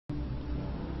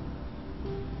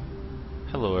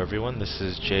Hello everyone, this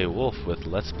is Jay Wolf with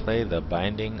Let's Play The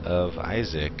Binding of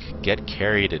Isaac, Get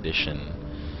Carried Edition.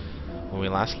 When we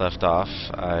last left off,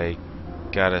 I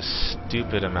got a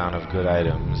stupid amount of good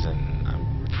items, and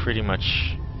I'm pretty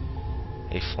much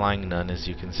a flying nun, as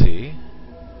you can see.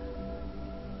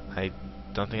 I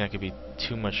don't think I could be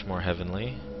too much more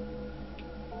heavenly,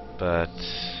 but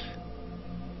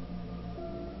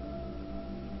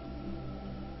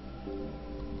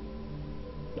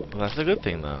well, that's a good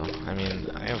thing, though. I mean,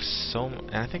 I have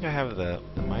and I think I have the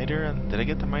miter. Did I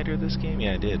get the miter this game?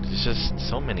 Yeah, I did. It's just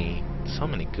so many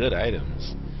good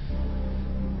items.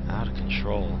 Out of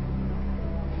control.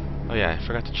 Oh yeah, I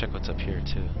forgot to check what's up here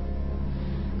too.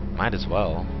 Might as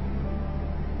well.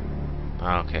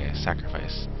 Okay,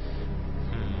 sacrifice.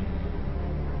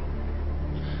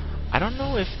 I don't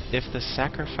know if the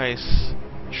sacrifice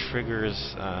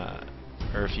triggers,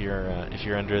 or if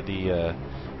you're under the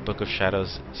Book of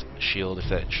Shadows shield, if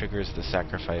that triggers the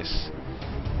sacrifice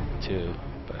too,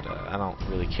 but I don't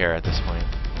really care at this point.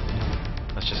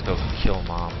 Let's just go kill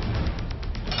Mom.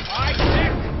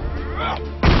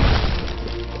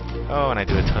 Oh, and I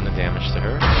do a ton of damage to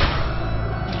her.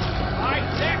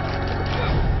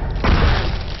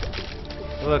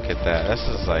 Look at that. This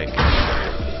is like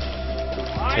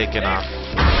taking off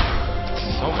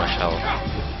so much health.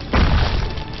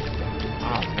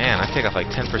 Oh man, I take off like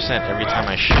 10% every time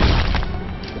I shoot.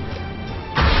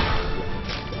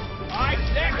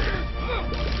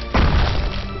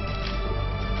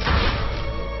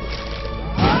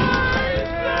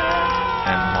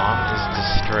 And Mom is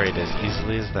destroyed as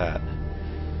easily as that.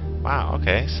 Wow,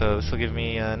 okay, so this will give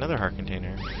me another heart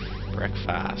container.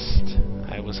 Breakfast.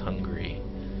 I was hungry.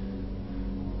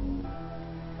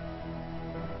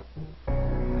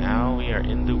 Now we are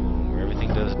in the womb where everything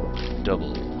does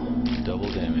double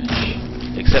damage.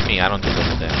 Except me, I don't do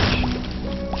double damage.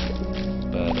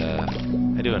 But,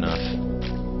 I do enough.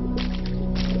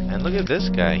 And look at this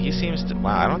guy, he seems to...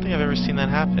 Wow, I don't think I've ever seen that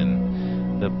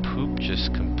happen. The poop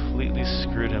just completely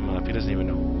screwed him up. He doesn't even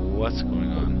know what's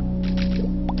going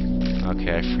on.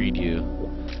 Okay, I freed you.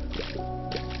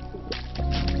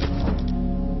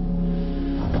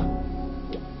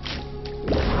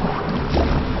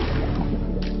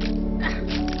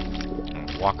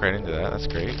 Walk right into that, that's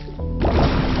great.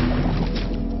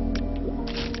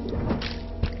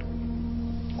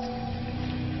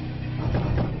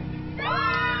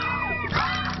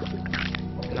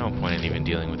 No point in even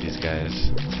dealing with these guys.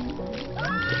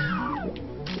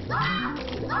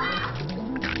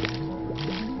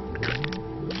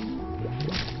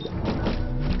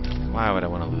 Why would I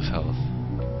want to lose health?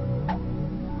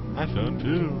 I found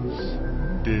pills.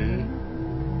 Dead.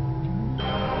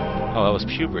 Oh, that was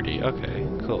puberty. Okay,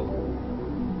 cool.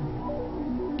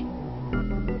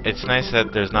 It's nice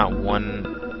that there's not one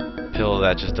pill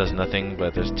that just does nothing,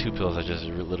 but there's two pills that just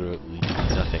literally do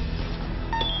nothing.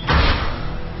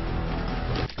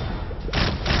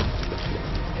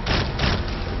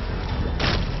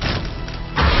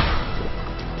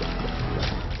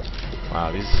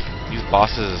 Wow, these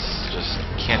bosses just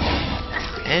can't do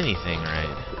anything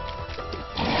right.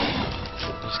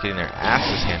 They're just getting their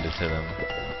asses handed to them.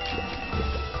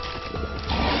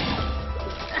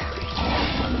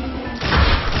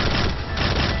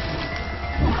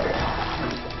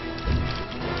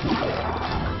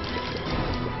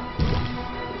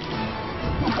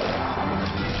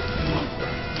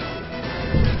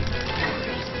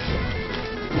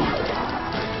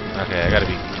 Okay, I gotta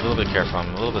be a little bit careful.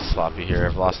 I'm a little bit sloppy here.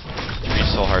 I've lost 3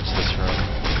 soul hearts this room.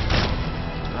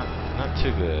 Not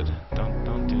too good.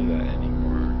 Don't do that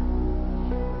anymore.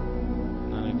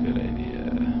 Not a good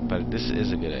idea. But this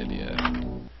is a good idea.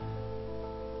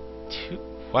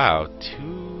 Wow,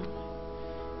 2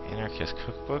 anarchist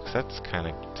cookbooks? That's kind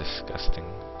of disgusting.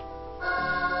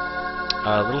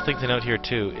 Little thing to note here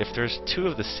too, if there's 2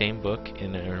 of the same book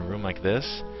in a room like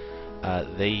this,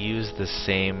 they use the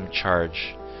same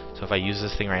charge. So if I use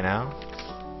this thing right now...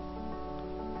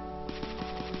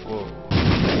 Whoa.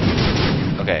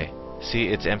 Okay, see,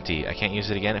 it's empty. I can't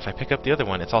use it again. If I pick up the other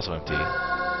one, it's also empty.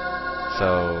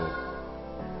 So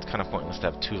it's kind of pointless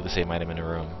to have 2 of the same item in a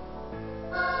room.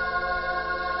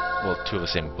 Well, 2 of the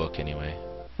same book, anyway.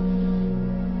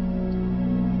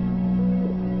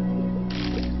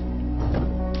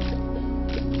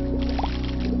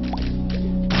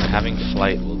 Having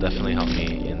flight will definitely help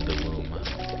me in the womb.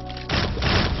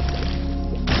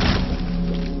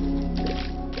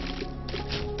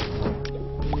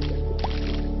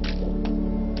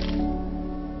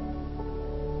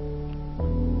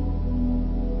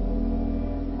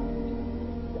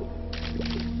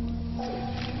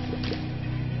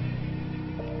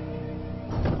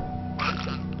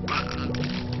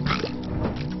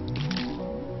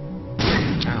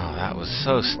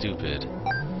 so stupid.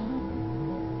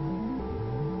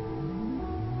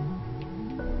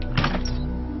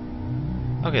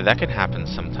 Okay, that can happen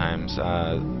sometimes.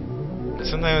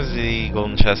 Sometimes the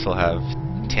golden chest will have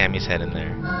Tammy's head in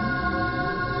there.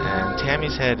 And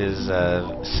Tammy's head is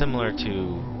similar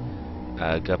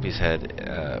to Guppy's head,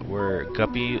 where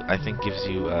Guppy, I think, gives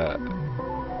you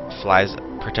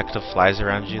protective flies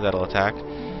around you that'll attack.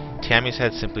 Tammy's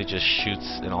head simply just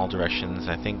shoots in all directions.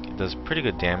 I think it does pretty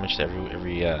good damage to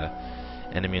every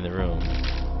enemy in the room,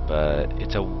 but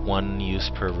it's a one use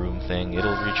per room thing.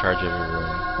 It'll recharge every room,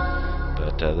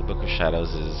 but the Book of Shadows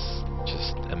is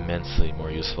just immensely more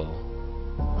useful.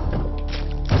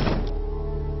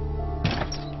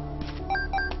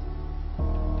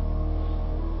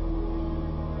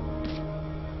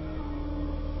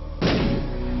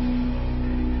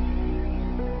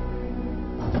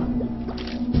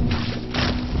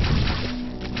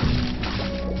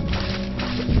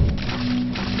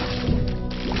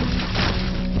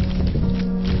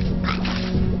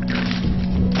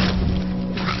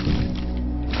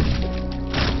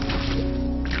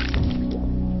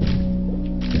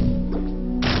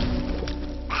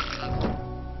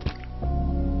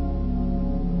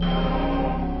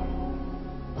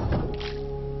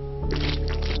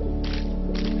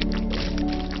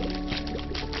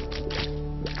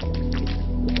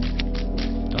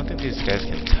 These guys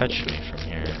can touch me from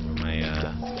here.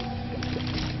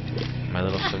 My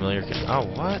little familiar can. Oh,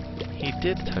 what? He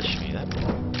did touch me. That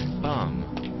bum.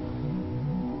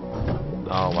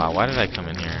 Oh wow, why did I come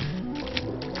in here?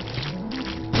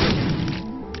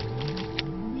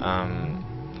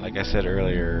 Like I said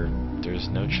earlier, there's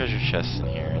no treasure chests in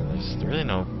here, and there's really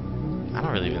no. I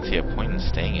don't really even see a point in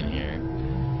staying in here.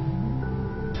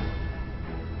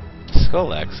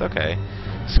 Skull-X, okay.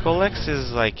 Skull-X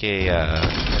is like an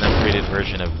upgraded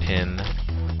version of Pin.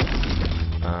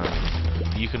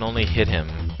 You can only hit him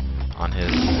on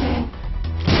his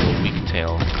weak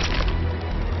tail.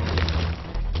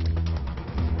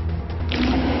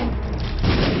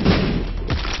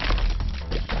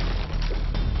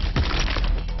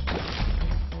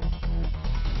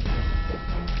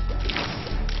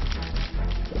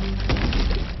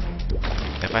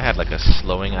 If I had like a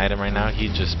slowing item right now,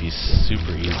 he'd just be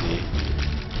super easy.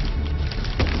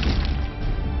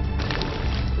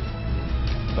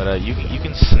 But you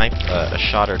can snipe a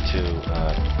shot or two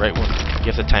right when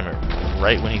you have to time it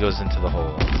right when he goes into the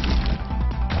hole,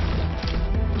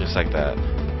 just like that.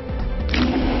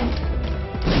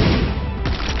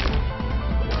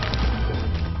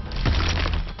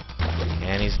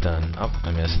 And he's done. Oh,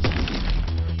 I missed.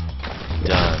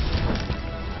 Done.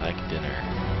 Like dinner.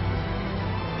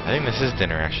 I think this is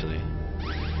dinner actually.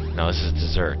 No, this is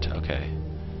dessert. Okay.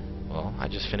 Well, I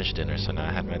just finished dinner, so now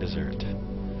I had my dessert.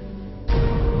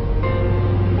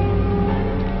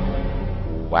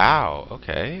 Wow,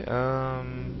 okay.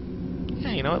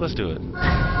 Yeah, you know what? Let's do it.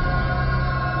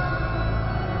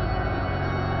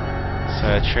 So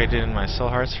I traded in my soul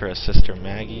hearts for a sister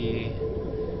Maggie.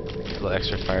 A little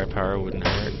extra firepower wouldn't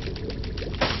hurt.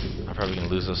 I'm probably gonna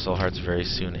lose those soul hearts very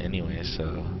soon anyway,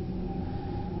 so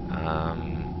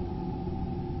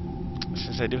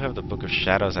since I do have the Book of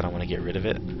Shadows, I don't want to get rid of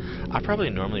it. I probably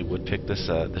normally would pick this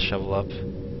the shovel up.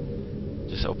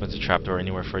 Just opens a trapdoor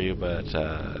anywhere for you, but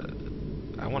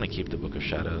I want to keep the Book of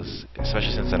Shadows,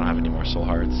 especially since I don't have any more soul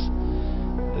hearts.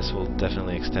 This will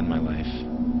definitely extend my life.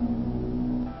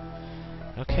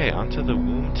 Okay, on to the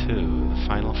Womb 2, the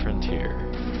final frontier.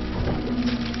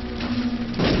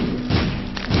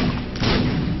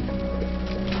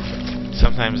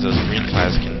 Sometimes those green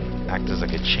flies can act as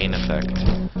like a chain effect.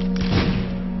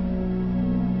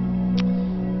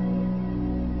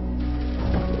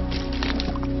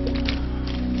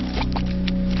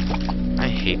 I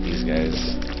hate these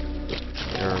guys.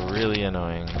 They're really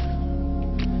annoying.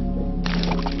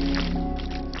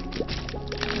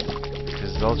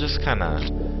 Because they'll just kinda...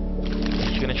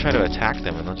 You're gonna try to attack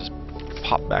them and they'll just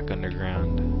pop back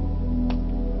underground.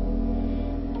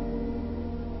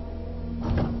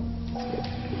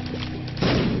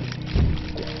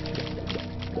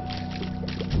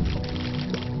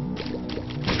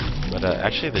 But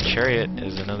actually the chariot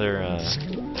is another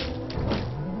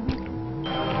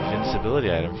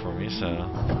invincibility item for me, so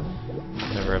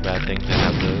never a bad thing to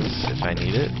have those if I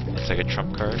need it. It's like a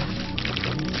trump card.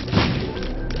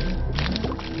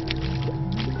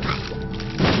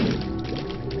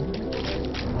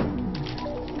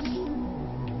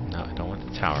 No, I don't want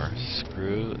the tower.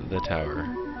 Screw the tower.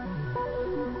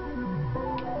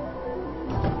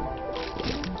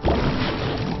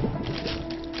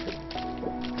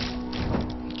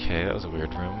 Okay, that was a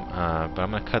weird room. But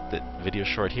I'm going to cut the video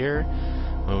short here.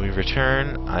 When we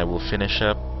return, I will finish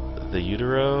up the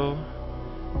utero,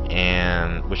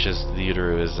 and which is the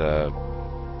utero is a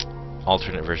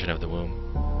alternate version of the womb.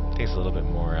 I think it's a little bit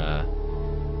more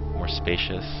more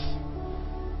spacious.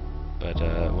 But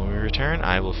when we return,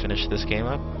 I will finish this game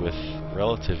up with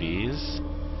relative ease,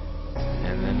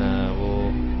 and then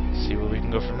we'll see where we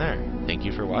can go from there. Thank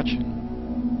you for watching.